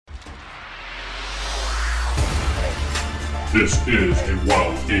This is a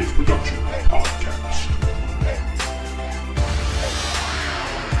Wild Age Production podcast.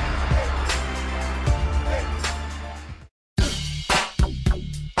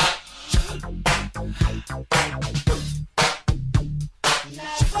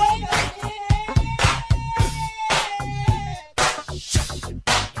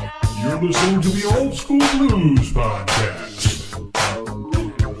 You're listening to the Old School Blues podcast.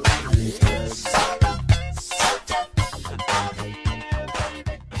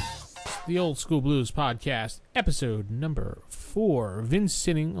 The Old School Blues Podcast, episode number 4. Vince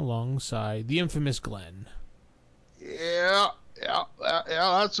sitting alongside the infamous Glenn. Yeah,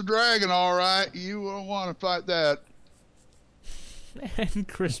 that's a dragon, all right. You won't want to fight that. And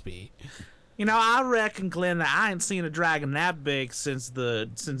Crispy. You know, I reckon, Glenn, that I ain't seen a dragon that big since DR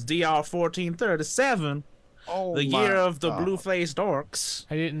 1437, Oh, the my year of the God. blue-faced orcs,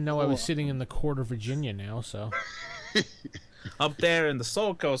 I didn't know I was sitting in the court of Virginia now, so. up there in the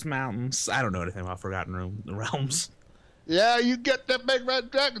Soul Coast Mountains. I don't know anything about Forgotten Realms. Yeah, you get them big red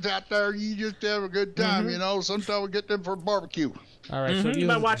dragons out there, you just have a good time, you know. Sometimes we get them for barbecue. All right, so You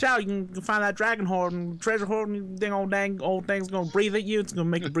better watch out. You can find that dragon hoard and treasure hoard, and dang old thing's gonna breathe at you. It's gonna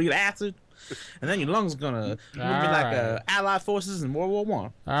make you breathe acid, and then your lungs gonna be like Allied forces in World War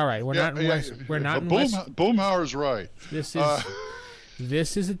One. All right, we're not in West. We're not in West. Boomhauer's right.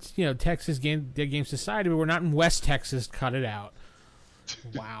 This is Texas Game Society, but we're not in West Texas. Cut it out.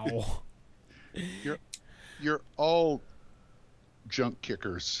 Wow. You're all junk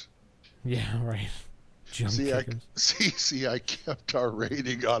kickers. Yeah, right. Jump See, kickers. I kept our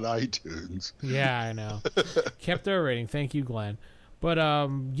rating on iTunes. Yeah, I know. Kept our rating. Thank you, Glenn. But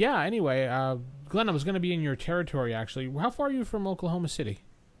anyway, Glenn, I was going to be in your territory actually. How far are you from Oklahoma City?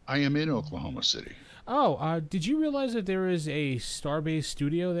 I am in Oklahoma City. Oh, did you realize that there is a Starbase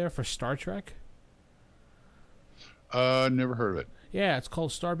studio there for Star Trek? Never heard of it. Yeah, it's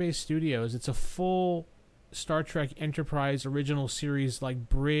called Starbase Studios. It's a full Star Trek Enterprise original series like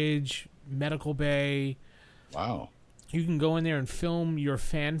Bridge, Medical Bay. Wow. You can go in there and film your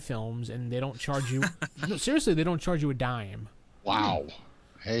fan films, and they don't charge you... No, seriously, they don't charge you a dime. Wow.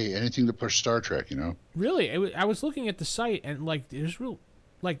 Hey, anything to push Star Trek, you know? Really, I was looking at the site, and there's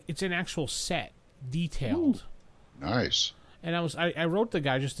it's an actual set, detailed. Ooh, nice. And I wrote the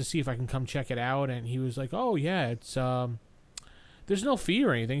guy just to see if I can come check it out, and he was like, "Oh yeah, it's there's no fee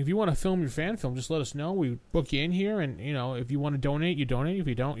or anything. If you want to film your fan film, just let us know. We book you in here, and if you want to donate, you donate. If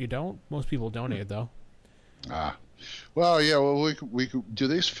you don't, you don't. Most people donate though." Well, yeah. Well, we could, do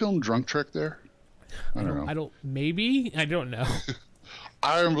they film Drunk Trek there? I don't know. Maybe I don't know.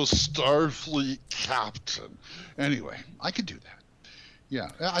 I am a Starfleet captain. Anyway, I could do that. Yeah,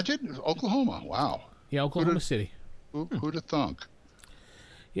 I did. Oklahoma. Wow. Yeah, Oklahoma City. Who'd have thunk?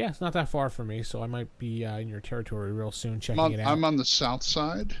 Yeah, it's not that far from me, so I might be in your territory real soon checking it out. I'm on the south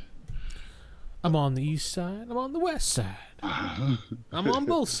side. I'm on the east side. I'm on the west side. I'm on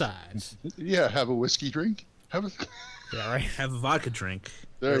both sides. Yeah, have a whiskey drink. Yeah, right. Have a vodka drink.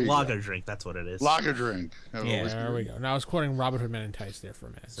 There you lager go. drink, that's what it is. Lager drink. Have a Yeah, whiskey There we drink. go. Now I was quoting Robert Hood Men in Tights there for a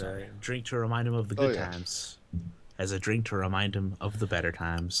minute. So, Sorry. drink to remind him of the good yeah. times. As a drink to remind him of the better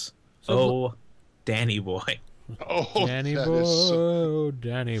times. So Danny boy. Oh, Danny that boy, is so...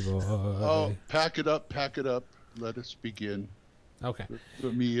 Danny boy. Oh, pack it up. Let us begin. Okay,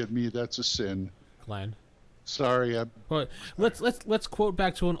 For me, that's a sin. Glenn. Sorry, But let's quote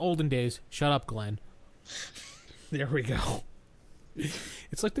back to an olden days. Shut up, Glenn. There we go.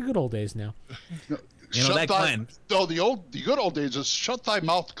 It's like the good old days now. You know that, Glenn. No, the good old days is shut thy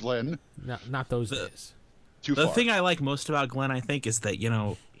mouth, Glenn. Not those days. Too The far. thing I like most about Glenn, I think, is that,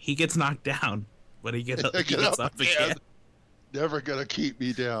 he gets knocked down, but he gets up again. Never gonna keep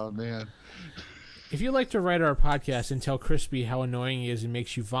me down, man. If you'd like to write our podcast and tell Crispy how annoying he is and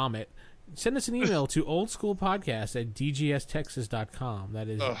makes you vomit, send us an email to oldschoolpodcast@dgstexas.com. That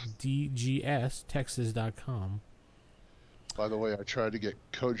is dgstexas.com. By the way, I tried to get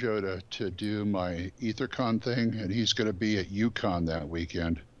Kojo to do my EtherCon thing, and he's going to be at UConn that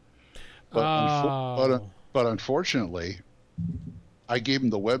weekend. But unfortunately, I gave him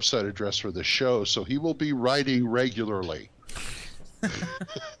the website address for the show, so he will be writing regularly.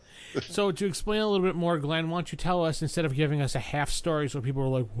 So to explain a little bit more, Glenn, why don't you tell us, instead of giving us a half story so people are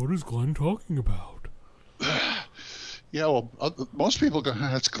like, what is Glenn talking about? Yeah, well, most people go,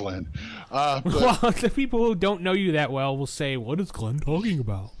 that's Glenn. But, Well, the people who don't know you that well will say, what is Glenn talking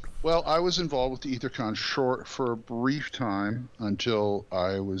about? well, I was involved with the EtherCon for a brief time until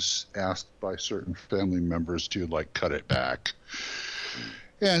I was asked by certain family members to, cut it back.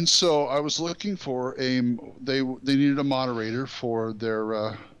 And so I was looking for they needed a moderator for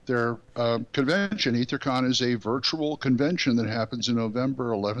their their convention. EtherCon is a virtual convention that happens in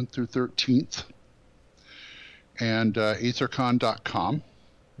November 11th through 13th. And ethercon.com.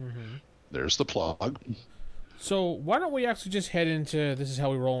 Mm-hmm. There's the plug. So why don't we actually just head into This Is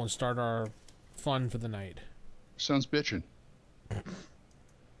How We Roll and start our fun for the night? Sounds bitchin'. And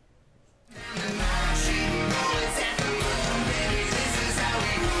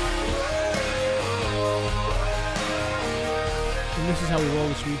This Is How We Roll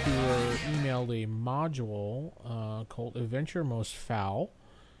this week. We were emailed a module called Adventure Most Foul.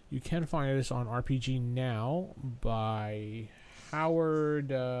 You can find this on RPG Now by Howard.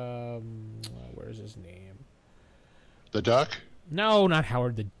 Where's his name? The Duck? No, not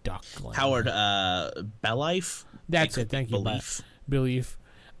Howard the Duck. Glenn. Howard Bellife. That's it. Thank you. Belief.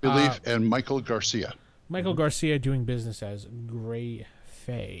 And Michael Garcia. Michael Garcia doing business as Gray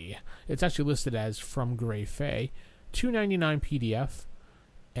Fay. It's actually listed as From Gray Fay. $2.99 PDF,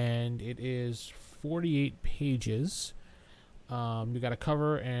 and it is 48 pages. You got a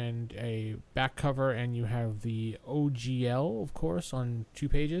cover and a back cover, and you have the OGL, of course, on 2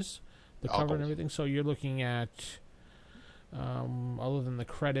 pages, the cover and everything. So you're looking at, other than the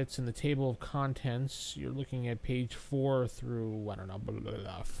credits and the table of contents, you're looking at page 4 through,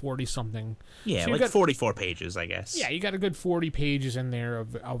 40-something. Yeah, so like 44 pages, I guess. Yeah, you got a good 40 pages in there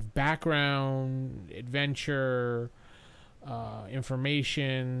of background, adventure,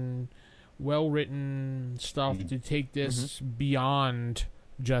 information, well-written stuff to take this beyond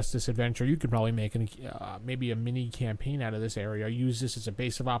just this adventure. You could probably make maybe a mini campaign out of this area. Use this as a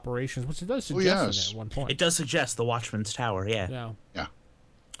base of operations, which it does suggest at one point. It does suggest the Watchman's Tower, yeah.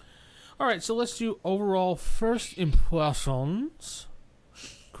 All right, so let's do overall first impressions.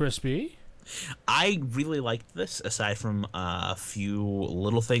 Crispy? I really liked this, aside from a few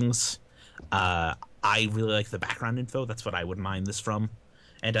little things. I really like the background info. That's what I would mine this from.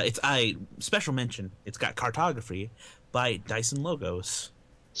 And it's special mention. It's got cartography by Dyson Logos.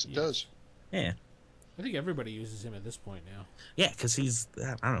 Yes, it does. Yeah. I think everybody uses him at this point now. Yeah, because he's,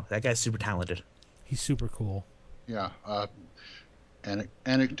 I don't know, that guy's super talented. He's super cool. Yeah.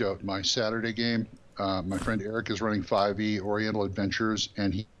 Anecdote, my Saturday game, my friend Eric is running 5e Oriental Adventures,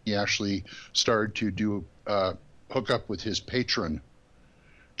 and he actually started to do hook up with his patron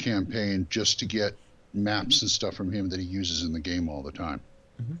campaign just to get maps and stuff from him that he uses in the game all the time.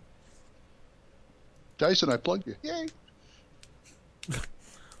 Mm-hmm. Dyson, I plugged you. Yay!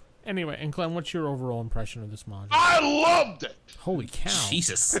 Anyway, and Glenn, what's your overall impression of this module? I loved it! Holy cow.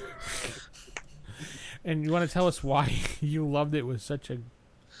 Jesus. And you want to tell us why you loved it with such a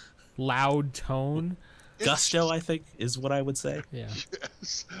loud tone? Gusto, I think, is what I would say. Yeah.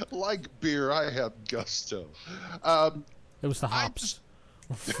 Yes. Like beer, I have gusto. It was the hops.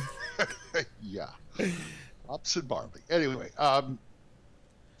 Yeah. Hops and barley. Anyway,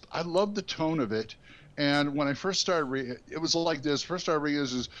 I love the tone of it. And when I first started reading, it was like this. First started reading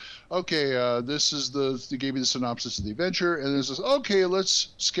this is, okay, this is they gave me the synopsis of the adventure. And this is, okay, let's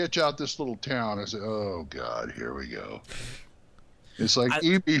sketch out this little town. I said, oh, God, here we go. It's like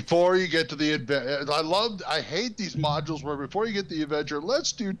before you get to the adventure. I hate these modules where before you get the adventure,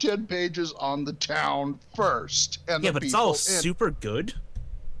 let's do 10 pages on the town first. And yeah, but it's all super good.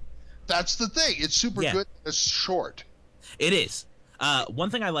 That's the thing. It's super good. It's short. It is. One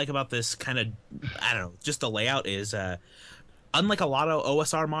thing I like about this kind of, I don't know, just the layout is, unlike a lot of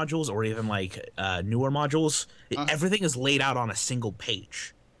OSR modules or even like newer modules, everything is laid out on a single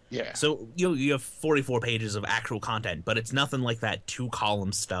page. Yeah. So you have 44 pages of actual content, but it's nothing like that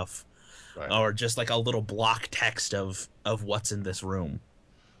 2-column stuff, or just like a little block text of what's in this room.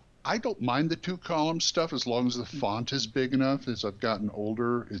 I don't mind the 2-column stuff as long as the font is big enough. As I've gotten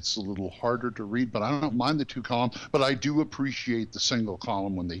older, it's a little harder to read, but I don't mind the 2-column. But I do appreciate the single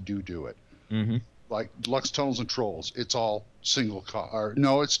column when they do it. Mm-hmm. Like Lux Tunnels and Trolls, it's all single column.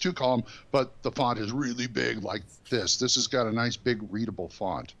 No, it's 2-column, but the font is really big like this. This has got a nice big readable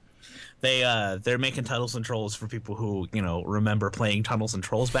font. They're making Tunnels and Trolls for people who, remember playing Tunnels and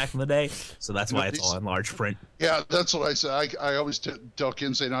Trolls back in the day. So that's why it's all in large print. Yeah, that's what I say. I always tell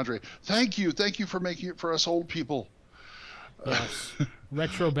Ken St. Andre, thank you for making it for us old people. Yes.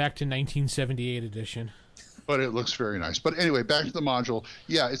 Retro back to 1978 edition. But it looks very nice. But anyway, back to the module.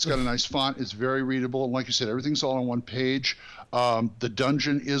 Yeah, it's got a nice font. It's very readable. And like you said, everything's all on one page. The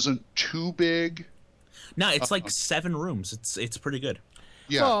dungeon isn't too big. No, it's like 7 rooms. It's pretty good.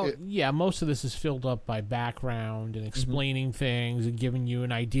 Yeah, well, most of this is filled up by background and explaining things and giving you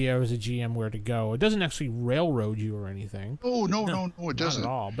an idea as a GM where to go. It doesn't actually railroad you or anything. Oh, no, it doesn't. Not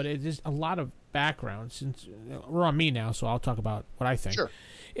at all, but it is a lot of background. Since we're on me now, so I'll talk about what I think. Sure.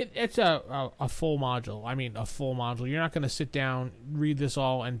 It's a full module. I mean, a full module. You're not going to sit down, read this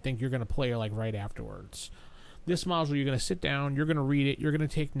all, and think you're going to play like right afterwards. This module, you're going to sit down, you're going to read it, you're going to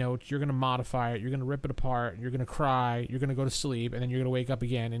take notes, you're going to modify it, you're going to rip it apart, you're going to cry, you're going to go to sleep, and then you're going to wake up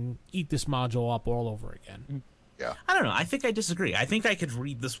again and eat this module up all over again. Yeah. I don't know. I think I disagree. I think I could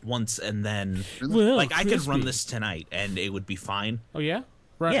read this once and then, Well, like, I could run crispy. this tonight and it would be fine. Oh, yeah?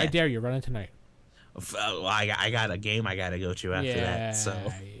 Run, Yeah. I dare you, run it tonight. I got a game I got to go to after that. So.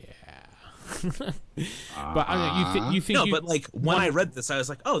 Yeah. But I mean, you think No, you, but like when I read this, I was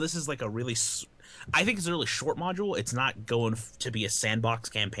like, "Oh, this is like a really." I think it's a really short module. It's not going to be a sandbox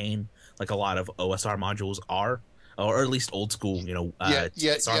campaign like a lot of OSR modules are, or at least old school. Yet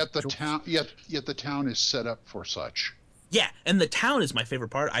SR the modules. town, yet the town is set up for such. Yeah, and the town is my favorite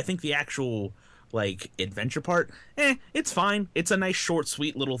part. I think the actual like adventure part, it's fine. It's a nice, short,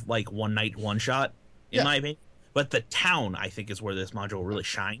 sweet little like one night one shot in my opinion. But the town, I think, is where this module really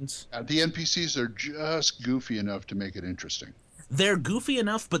shines. The NPCs are just goofy enough to make it interesting. They're goofy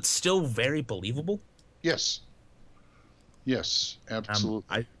enough, but still very believable. Yes,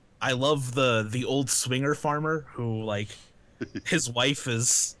 absolutely. I love the old swinger farmer who, like, his wife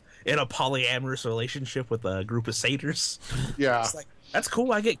is in a polyamorous relationship with a group of satyrs. Yeah. It's like, that's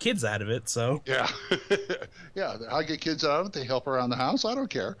cool. I get kids out of it, so. Yeah. Yeah, I get kids out of it. They help around the house. I don't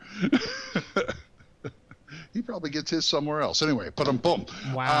care. He probably gets his somewhere else. Anyway, boom.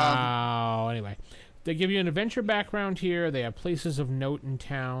 wow. Anyway, they give you an adventure background here. They have places of note in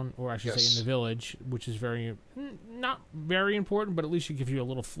town, or I should say in the village, which is not very important, but at least it gives you a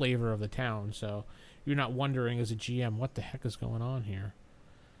little flavor of the town. So you're not wondering as a GM what the heck is going on here.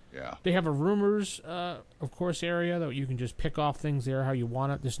 Yeah. They have a rumors, of course, area that you can just pick off things there how you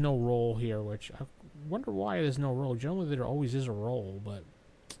want it. There's no roll here, which I wonder why there's no roll. Generally, there always is a roll, but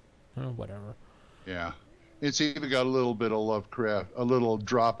whatever. Yeah. It's even got a little bit of Lovecraft, a little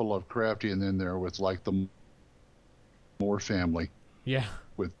drop of Lovecraftian in there with like the Moore family, Yeah.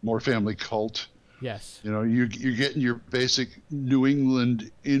 with Moore family cult. Yes. You know, you're getting your basic New England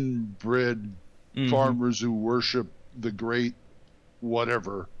inbred farmers who worship the great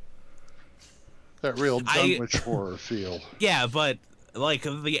whatever. That real Dunwich horror feel. Yeah, but, like,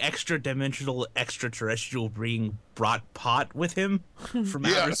 the extra-dimensional extraterrestrial being brought pot with him from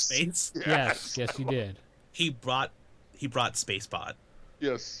outer space. Yes, he did. He brought space pot.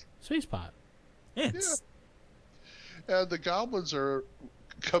 Yes. Space pot. Yes. And the goblins are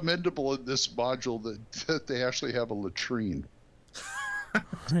commendable in this module that they actually have a latrine.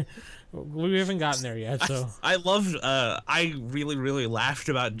 We haven't gotten there yet, so. I loved, I really, really laughed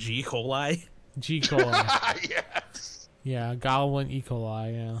about G. coli. G. coli. Yes. Yeah, goblin E.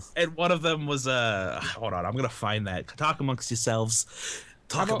 coli, yeah. And one of them was, hold on, I'm gonna find that. Talk amongst yourselves.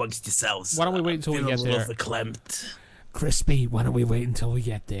 Talk amongst yourselves. Why don't we wait until we Feel get a little there? verklempt. Crispy, why don't we wait until we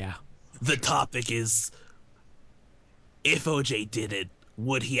get there? The topic is, if OJ did it,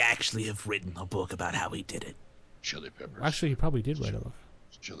 would he actually have written a book about how he did it? Chili peppers. Actually, he probably did write a book.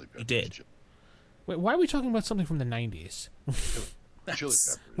 Chili peppers. He did. Wait, why are we talking about something from the 90s? Chili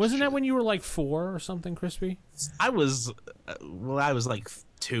peppers. Wasn't that when you were like 4 or something, Crispy? I was like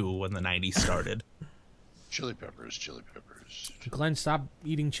 2 when the 90s started. Chili peppers. Glenn, stop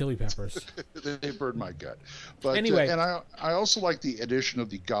eating chili peppers. They burned my gut. But Anyway. and I also like the addition of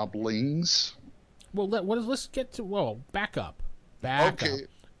the goblins. Well, let's get to... Whoa, back up. Back up.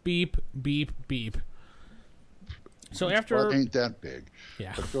 Beep, beep, beep. So after... Well, it ain't that big.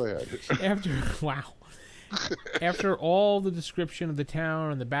 Yeah. But go ahead. After all the description of the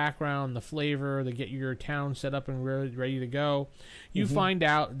town and the background, the flavor, they get your town set up and ready to go, you find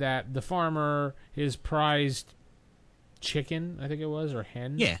out that the farmer, his prized chicken, I think it was, or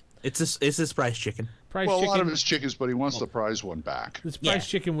hen? Yeah, it's this prize chicken. Prized Well, a chicken. lot of his chickens, but he wants the prize one back. This prized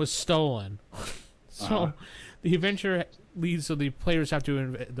chicken was stolen. So the adventure leads, so the player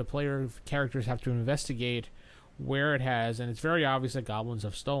characters have to investigate where it has, and it's very obvious that goblins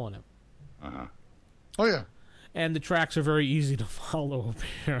have stolen it. Oh, yeah. And the tracks are very easy to follow,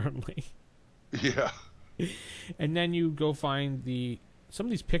 apparently. Yeah. And then you go find some of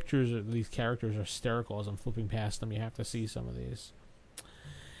these pictures of these characters are hysterical as I'm flipping past them. You have to see some of these.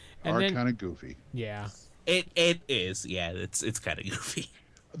 And Are then, kind of goofy. yeah. It is. Yeah, it's kind of goofy.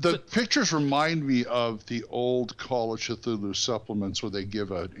 The pictures remind me of the old Call of Cthulhu supplements where they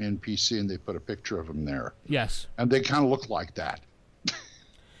give an NPC and they put a picture of him there. Yes. And they kind of look like that.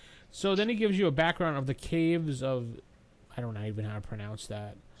 So then he gives you a background of the caves of, I don't know even how to pronounce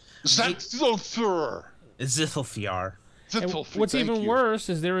that. Zithlthur. Zithlfiar. And what's even worse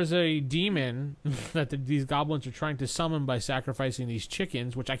is there is a demon that these goblins are trying to summon by sacrificing these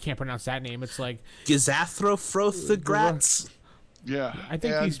chickens, which I can't pronounce that name. It's like Gizathrofrothagratz. Yeah, I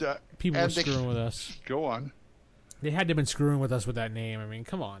think these people were and they- screwing with us. Go on. They had to have been screwing with us with that name. I mean,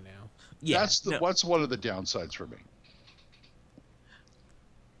 come on now. Yeah, What's one of the downsides for me.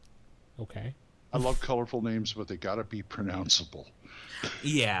 Okay. I love colorful names, but they gotta be pronounceable.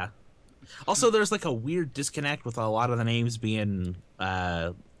 yeah. Also, there's like a weird disconnect with a lot of the names being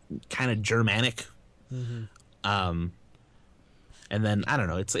kind of Germanic. And then I don't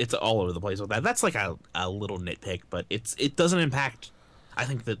know, it's all over the place with that. That's like a little nitpick, but it doesn't impact. I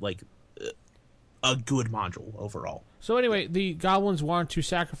think that like a good module overall. So anyway, the goblins want to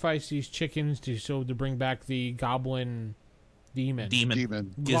sacrifice these chickens to bring back the goblin demon.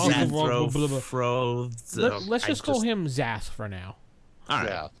 Demon. Let's just call him Zath for now. All right.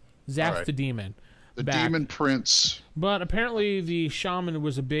 Yeah. Zath All right. the demon. The back. demon prince. But apparently the shaman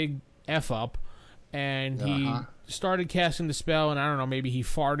was a big F up, and he started casting the spell, and I don't know, maybe he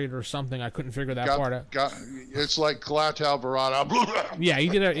farted or something. I couldn't figure that part out. It's like Glatt Alvarado. Yeah, he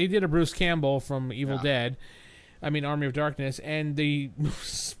did a Bruce Campbell from Evil Dead. I mean, Army of Darkness, and the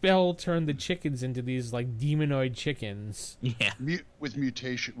spell turned the chickens into these like demonoid chickens. Yeah.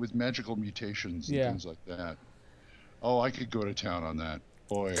 With magical mutations and Yeah. things like that. Oh, I could go to town on that.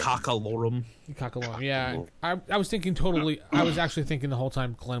 Boy. Cockalorum. Cockalon. Yeah, I was thinking totally. I was actually thinking the whole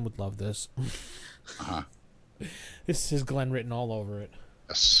time Glenn would love this. This is Glenn written all over it.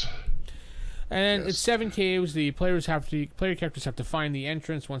 Yes. And Yes. it's 7 caves. The player characters have to find the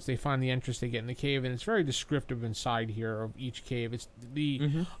entrance. Once they find the entrance, they get in the cave, and it's very descriptive inside here of each cave. It's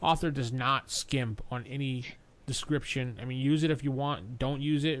the author does not skimp on any description. I mean, use it if you want. Don't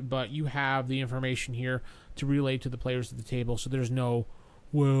use it, but you have the information here to relay to the players at the table. So there's no,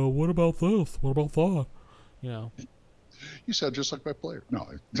 well, what about this? What about that? You know, You sound just like my player. No,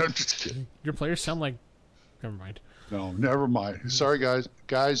 I'm just kidding. your players sound like. Never mind. No, never mind. Sorry, guys.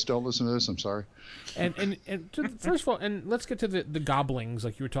 Guys, don't listen to this. I'm sorry. And first of all, and let's get to the gobblings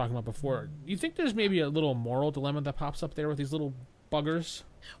like you were talking about before. You think there's maybe a little moral dilemma that pops up there with these little buggers?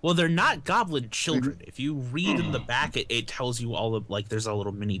 Well, they're not goblin children. If you read in the back, it tells you all of like there's a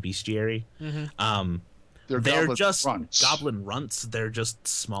little mini bestiary. They're goblin just runts. goblin runts. They're just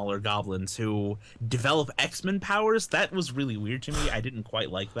smaller goblins who develop X-Men powers. That was really weird to me. I didn't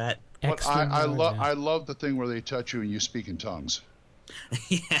quite like that. But I love the thing where they touch you and you speak in tongues.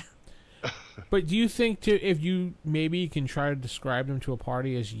 Yeah. But do you think if you maybe can try to describe them to a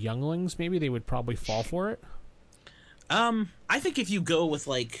party as younglings, maybe they would probably fall for it? I think if you go with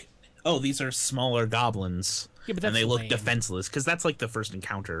like, oh, these are smaller goblins, Yeah, but and they that's look lame. defenseless, because that's like the first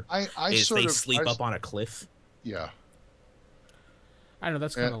encounter. I is sort they of sleep I- up on a cliff. Yeah. I don't know,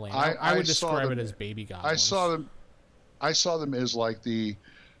 that's kind of lame. I I would saw describe them- it as baby goblins. I saw them as like the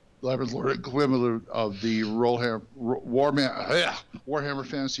laboratory equivalent of the Warhammer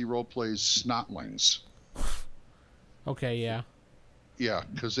Fantasy Roleplay's Snotlings. Okay, yeah. Yeah,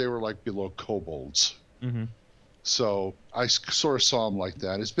 because they were like below kobolds. Mm-hmm. So I sort of saw them like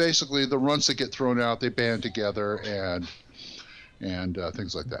that. It's basically the runts that get thrown out, they band together and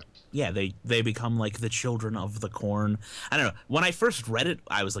things like that. Yeah, they become like the children of the corn. I don't know. When I first read it,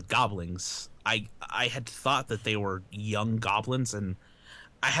 I was like goblins. I had thought that they were young goblins, and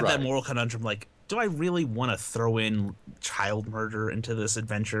I had that Right. moral conundrum. Like, do I really want to throw in child murder into this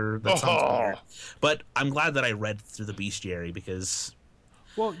adventure? That sounds weird. But I'm glad that I read through the bestiary because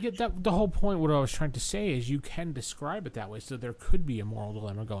Well, yeah, the whole point, what I was trying to say is you can describe it that way, so there could be a moral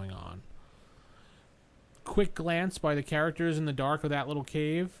dilemma going on. Quick glance by the characters in the dark of that little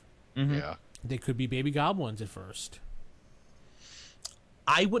cave, Yeah. they could be baby goblins at first.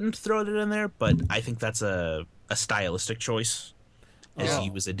 I wouldn't throw it in there, but I think that's a stylistic choice as Oh.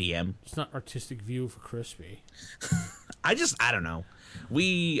 you as a DM. It's not artistic view for Crispy. I don't know.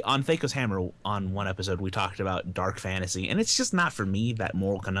 We, on Thaco's Hammer, on one episode, we talked about dark fantasy, and it's just not for me, that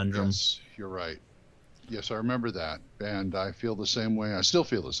moral conundrum. Yes, you're right. Yes, I remember that. And I feel the same way. I still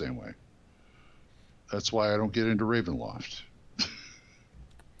feel the same way. That's why I don't get into Ravenloft.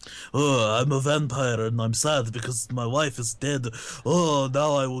 Oh, I'm a vampire and I'm sad because my wife is dead. Oh,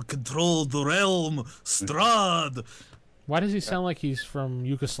 now I will control the realm. Strahd! Why does he sound like he's from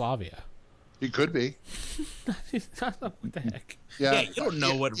Yugoslavia? He could be. What the heck? Yeah, you don't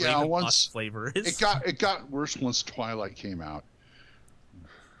know what Ravenloft's once flavor is. it got worse once Twilight came out.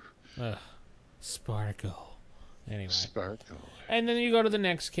 Sparkle. Anyway. Sparkle. And then you go to the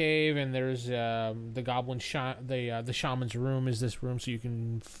next cave, and there's the goblin the shaman's room is this room, so you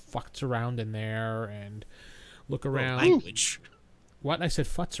can futz around in there and look around. Language. What? I said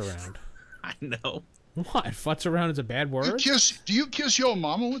futz around. I know. What? Futz around is a bad word? Do you kiss your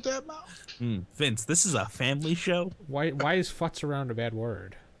mama with that mouth? Vince, this is a family show. Why is futz around a bad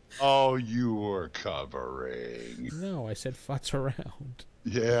word? Oh, you were covering. No, I said futz around.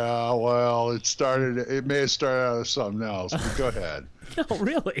 Yeah, well, it may have started out as something else, but go ahead. No,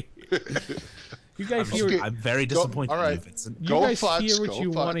 really. You guys hear I'm very disappointed all in you, right. Vincent. you Go guys futz, hear what go you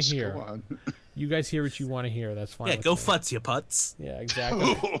want to futz, hear. go on. You guys hear what you want to hear. That's fine. Yeah, with go me. futz, you putz. Yeah,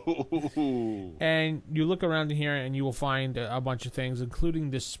 exactly. Ooh. And you look around in here, and you will find a bunch of things, including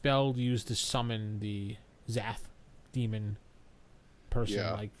this spell used to summon the Zath demon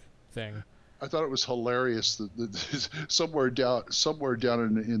person-like thing. I thought it was hilarious that somewhere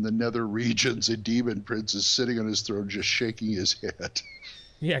down in the nether regions, a demon prince is sitting on his throne, just shaking his head.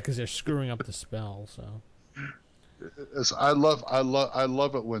 Yeah, because they're screwing up the spell. So I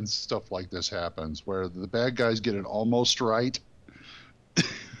love it when stuff like this happens, where the bad guys get it almost right.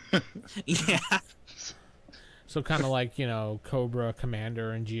 Yeah. so kind of like Cobra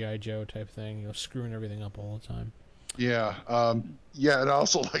Commander and GI Joe type thing. Screwing everything up all the time. Yeah, and I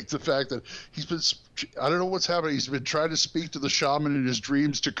also like the fact that I don't know what's happening. He's been trying to speak to the shaman in his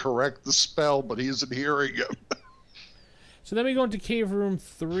dreams to correct the spell, but he isn't hearing him. So then we go into Cave Room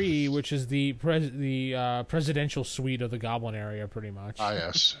 3, which is the presidential suite of the Goblin area, pretty much. Ah,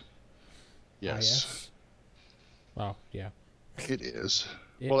 yes. Yes. Ah, yes. Well, yeah. It is.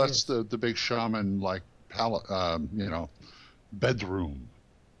 It Well, that's is. the big shaman, like, bedroom.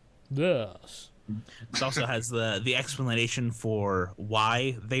 Yes. This also has the explanation for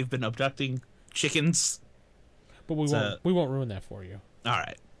why they've been abducting chickens. But we won't ruin that for you. All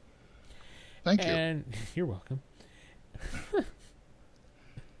right. Thank you. And you're welcome.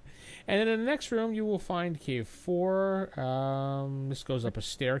 And then in the next room, you will find Cave 4. This goes up a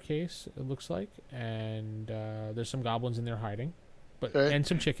staircase, it looks like. And there's some goblins in there hiding. Okay. And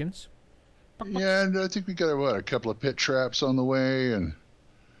some chickens. Yeah, and I think we got, a couple of pit traps on the way,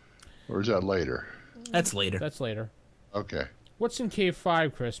 or is that later? That's later. That's later. Okay. What's in Cave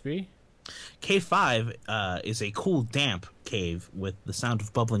 5, Crispy? Cave 5 is a cool, damp cave with the sound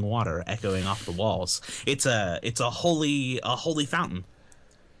of bubbling water echoing off the walls. It's a holy fountain.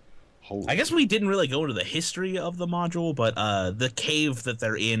 Holy. I guess we didn't really go into the history of the module, but the cave that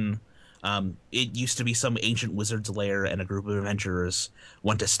they're in, it used to be some ancient wizard's lair, and a group of adventurers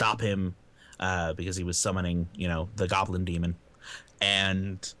went to stop him because he was summoning, the goblin demon,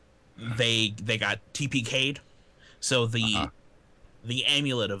 and they got TPK'd. So the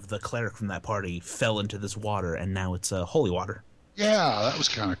amulet of the cleric from that party fell into this water, and now it's holy water. Yeah, that was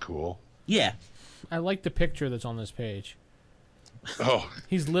kind of cool. Yeah. I like the picture that's on this page. Oh,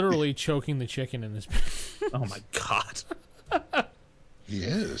 He's literally choking the chicken in this picture. Oh my god. he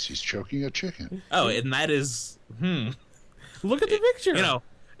is. He's choking a chicken. Oh, and that is Look at the picture.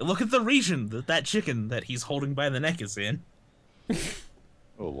 Look at the region that chicken that he's holding by the neck is in.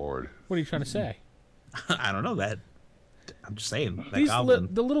 Oh, Lord. What are you trying to say? I don't know that. I'm just saying that These goblin.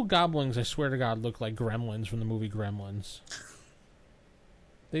 the little goblins, I swear to God, look like gremlins from the movie Gremlins.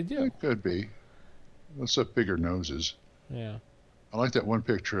 They do. It could be. Let's have bigger noses. Yeah. I like that one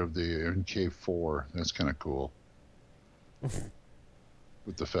picture of the in Cave 4. That's kind of cool.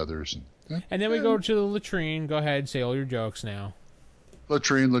 With the feathers. And then we go to the latrine. Go ahead, say all your jokes now.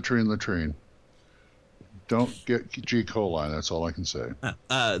 Latrine. Don't get G. coli. That's all I can say.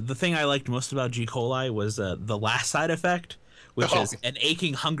 The thing I liked most about G. coli was the last side effect, which is an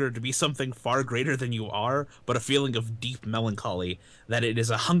aching hunger to be something far greater than you are, but a feeling of deep melancholy, that it is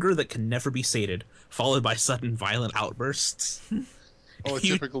a hunger that can never be sated, followed by sudden violent outbursts. Oh, a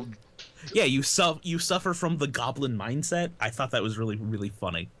typical... Yeah, you suffer from the goblin mindset. I thought that was really, really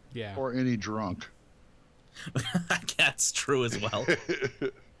funny. Yeah. Or any drunk. That's true as well.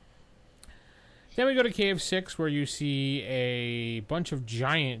 Then we go to Cave 6, where you see a bunch of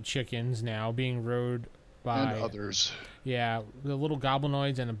giant chickens now being rode by... And others. Yeah, the little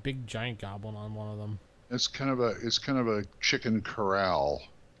goblinoids and a big giant goblin on one of them. It's kind of a chicken corral.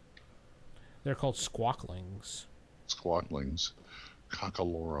 They're called squawklings. Squawklings.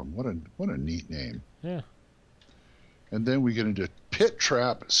 Cockalorum. What a neat name. Yeah. And then we get into Pit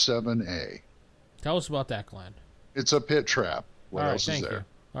Trap 7A. Tell us about that, Glenn. It's a pit trap. What All right, else thank is there? you.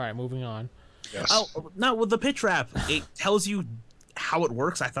 All right, moving on. Yes. Oh, no, with the pit trap, it tells you how it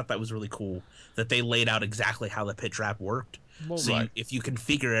works. I thought that was really cool, that they laid out exactly how the pit trap worked. Well, So right. if you can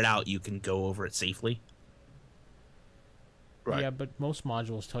figure it out, you can go over it safely. Right. Yeah, but most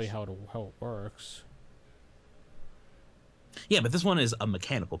modules tell you how it works. Yeah, but this one is a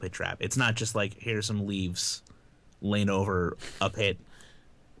mechanical pit trap. It's not just like, here's some leaves laying over a pit.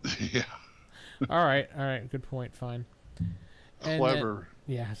 Yeah. All right, good point. Fine. And Clever.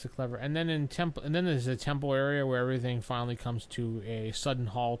 yeah, it's a clever. And then and then there's a temple area where everything finally comes to a sudden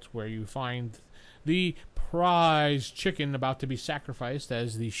halt, where you find the prize chicken about to be sacrificed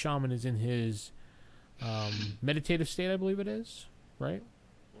as the shaman is in his meditative state, I believe it is, right?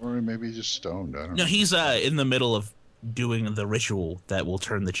 Or maybe he's just stoned. I don't know. No, he's in the middle of doing the ritual that will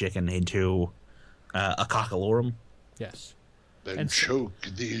turn the chicken into a cockalorum. Yes. Then and so- choke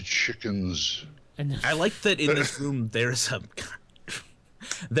these chickens. And I like that in this room there's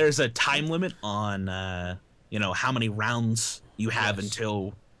a time limit on how many rounds you have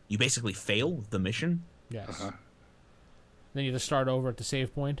until you basically fail the mission. yes. Then you just start over at the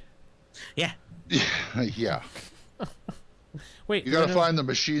save point. Yeah. Yeah. Wait, You gotta find the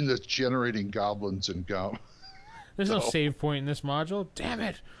machine that's generating goblins and there's no save point in this module. Damn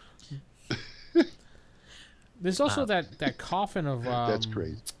it! There's also that coffin of. That's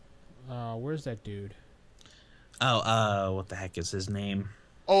crazy. Where's that dude? What the heck is his name?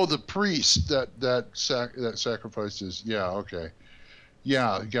 Oh, the priest that sacrifices. Yeah, okay.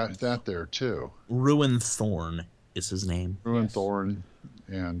 Yeah, got that there too. Ruin Thorn is his name. Ruin Yes. Thorn,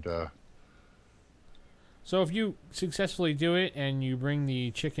 and So if you successfully do it and you bring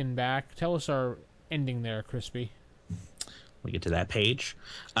the chicken back, tell us our ending there, Crispy. We get to that page.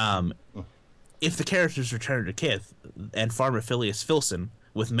 If the characters return to Kith and Farmer Phileas Filson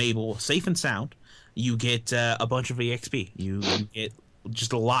with Mabel safe and sound, you get a bunch of EXP. You get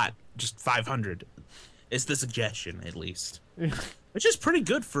just a lot, just 500. It's the suggestion, at least. Which is pretty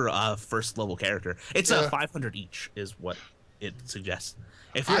good for a first level character. It's 500 each is what it suggests.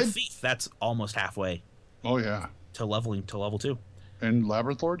 If you're a thief, that's almost halfway oh yeah, to leveling to level 2. and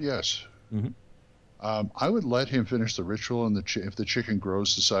Labyrinth Lord, yes. Mhm. I would let him finish the ritual, and if the chicken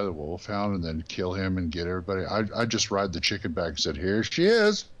grows the size of the wolfhound, and then kill him and get everybody. I'd just ride the chicken back and said, "Here she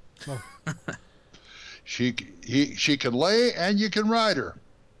is. Oh. She can lay, and you can ride her."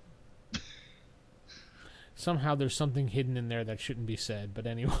 Somehow there's something hidden in there that shouldn't be said, but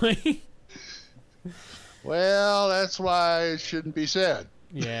anyway. Well, that's why it shouldn't be said.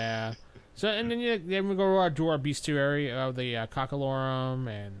 Yeah. So and then we go to our bestiary of the cockalorum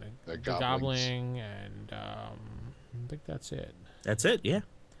and the goblin, and I think that's it. That's it, yeah.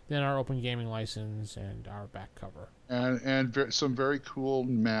 Then our open gaming license and our back cover. And some very cool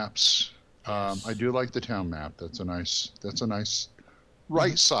maps. I do like the town map. That's a nice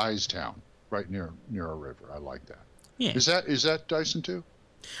right sized town, right near a river. I like that. Yeah. Is that Dyson too?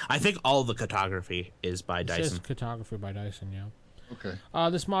 I think all the cartography is by It Dyson. says cartography by Dyson, yeah. Okay.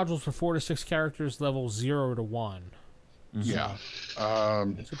 This module is for 4 to 6 characters, level 0 to 1. Yeah. It's a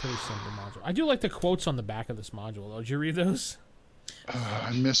pretty simple module. I do like the quotes on the back of this module, though. Did you read those?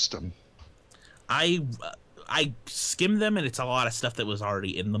 I missed them. I skimmed them, and it's a lot of stuff that was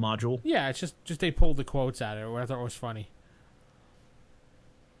already in the module. Yeah, it's just they pulled the quotes out of it, which I thought was funny.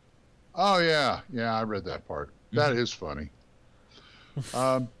 Oh yeah, I read that part. That is funny.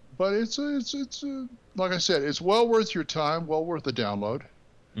 But it's like I said, it's well worth your time, well worth the download.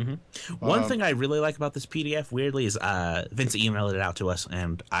 One thing I really like about this PDF, weirdly, is Vince emailed it out to us,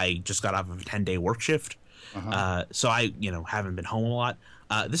 and I just got off of a 10-day work shift, so I haven't been home a lot.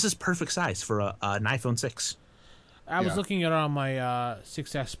 This is perfect size for an iPhone 6. I was looking at it on my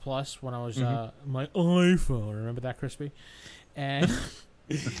 6S Plus when I was my iPhone. Remember that, Crispy? And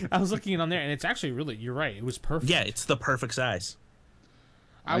I was looking on there, and it's actually really, you're right, it was perfect. Yeah, it's the perfect size.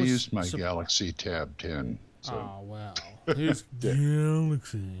 I was used my surprised. Galaxy Tab 10. So Oh, well. Here's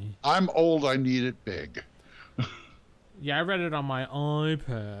Galaxy. I'm old. I need it big. Yeah, I read it on my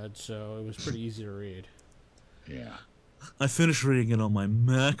iPad, so it was pretty easy to read. Yeah. I finished reading it on my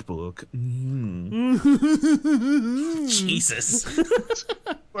MacBook. Jesus.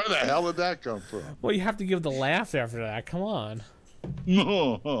 Where the hell did that come from? Well, you have to give the laugh after that. Come on.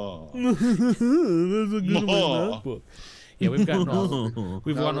 No. That's a good MacBook. Yeah, we've gotten off.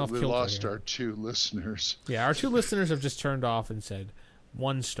 We've Now gone that off we kilter lost here. our 2 listeners. Yeah, our 2 listeners have just turned off and said,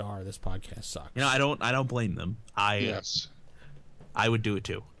 1 star. This podcast sucks. I don't blame them. Yes. I would do it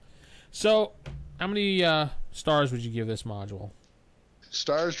too. So, how many stars would you give this module?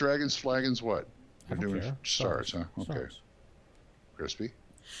 Stars, dragons, flagons, what? I We're don't doing care. stars, huh? Okay. Stars. Crispy.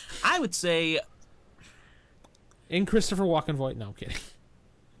 I would say In Christopher Walken voice. No, I'm kidding.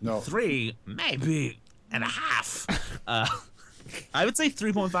 No. 3, maybe and a half. I would say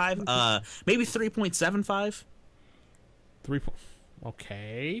 3.5. Maybe 3.75. 3.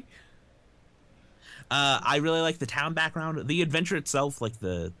 Okay. I really like the town background, the adventure itself, like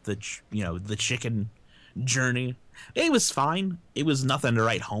the chicken journey. It was fine. It was nothing to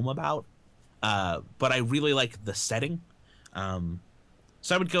write home about. But I really like the setting.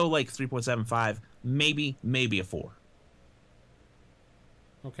 So I would go like 3.75, maybe a 4.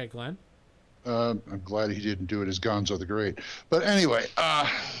 Okay, Glenn. I'm glad he didn't do it as Gonzo the Great. But anyway,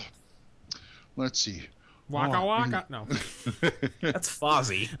 Let's see. Waka Oh, waka. No. That's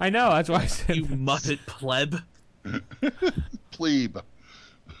Fozzie. I know. That's why I said. You muppet pleb. Plebe.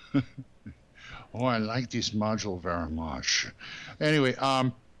 Oh, I like this module very much. Anyway,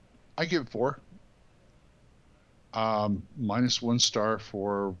 I give it 4. -1 star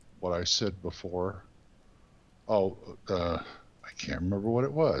for what I said before. Oh, I can't remember what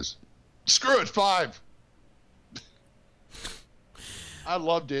it was. Screw it, 5. I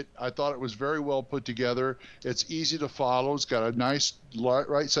loved it. I thought it was very well put together. It's easy to follow. It's got a nice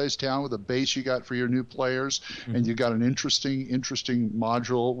right-sized town with a base you got for your new players, and you got an interesting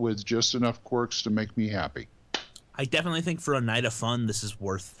module with just enough quirks to make me happy. I definitely think for a night of fun, this is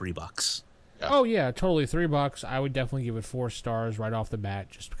worth $3. Yeah. Oh yeah, totally $3. I would definitely give it 4 stars right off the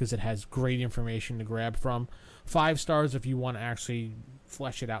bat, just because it has great information to grab from. 5 stars if you want to actually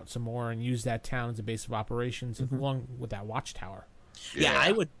flesh it out some more and use that town as a base of operations, along with that watchtower. Yeah,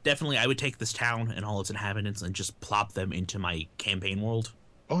 I would take this town and all its inhabitants and just plop them into my campaign world.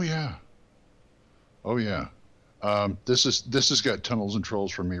 Oh yeah. This has got tunnels and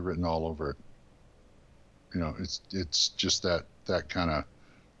trolls for me written all over it. You know, it's just that kind of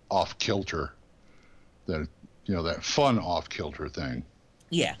off kilter, that fun off kilter thing.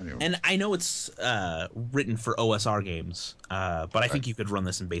 Yeah, Anyway. and I know it's written for OSR games, but I think you could run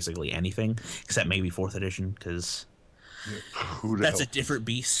this in basically anything except maybe 4th edition, because that's a different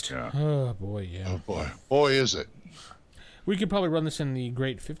beast. Yeah. Oh boy, yeah. Oh boy, is it. We could probably run this in the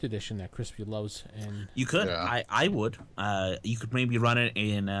great 5th edition that Crispy loves, and You could. Yeah. I would. You could maybe run it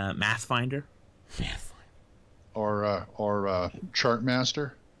in Mathfinder. Or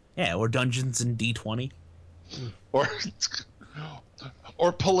Chartmaster. Yeah, or Dungeons and D20.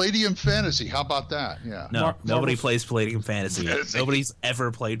 Or Palladium Fantasy. How about that? Yeah. No, nobody Marvel's- plays Palladium Fantasy. Nobody's ever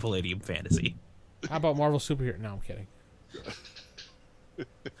played Palladium Fantasy. how about Marvel Superhero? No, I'm kidding.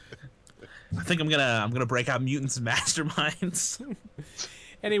 I think I'm gonna break out Mutants and Masterminds.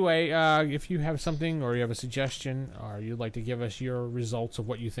 Anyway, if you have something or you have a suggestion or you'd like to give us your results of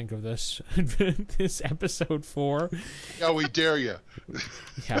what you think of this this episode 4, Yeah, we dare you.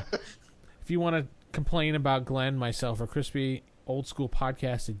 yeah. If you want to complain about Glenn, myself, or Crispy,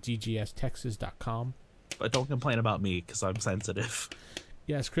 oldschoolpodcast@ggstexas.com. But don't complain about me because I'm sensitive.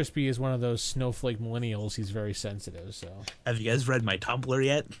 Yes, Crispy is one of those snowflake millennials. He's very sensitive. So Have you guys read my Tumblr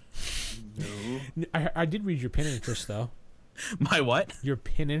yet? I did read your pin interest though. My what? Your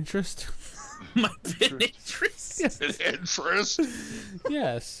pin interest? My Pinterest. Interest.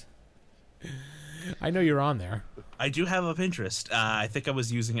 Yes. I know you're on there. I do have a Pinterest. I think I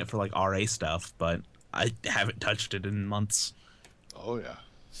was using it for like RA stuff, but I haven't touched it in months. Oh yeah.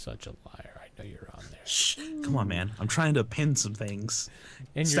 Such a liar. I know you're on there. Shh, come on, man. I'm trying to pin some things.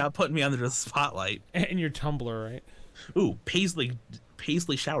 And Stop putting me under the spotlight. and your Tumblr, right? Ooh, Paisley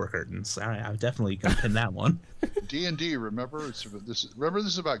shower curtains. I'm definitely gonna pin that one. D&D. Remember, this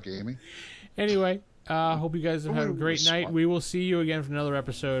is about gaming. Anyway, hope you guys have had a Oh, great night. smart. We will see you again for another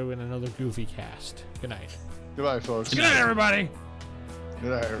episode in another Goofy Cast. Good night. Goodbye, folks. Good night, everybody.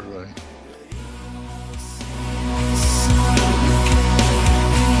 Good night, everybody.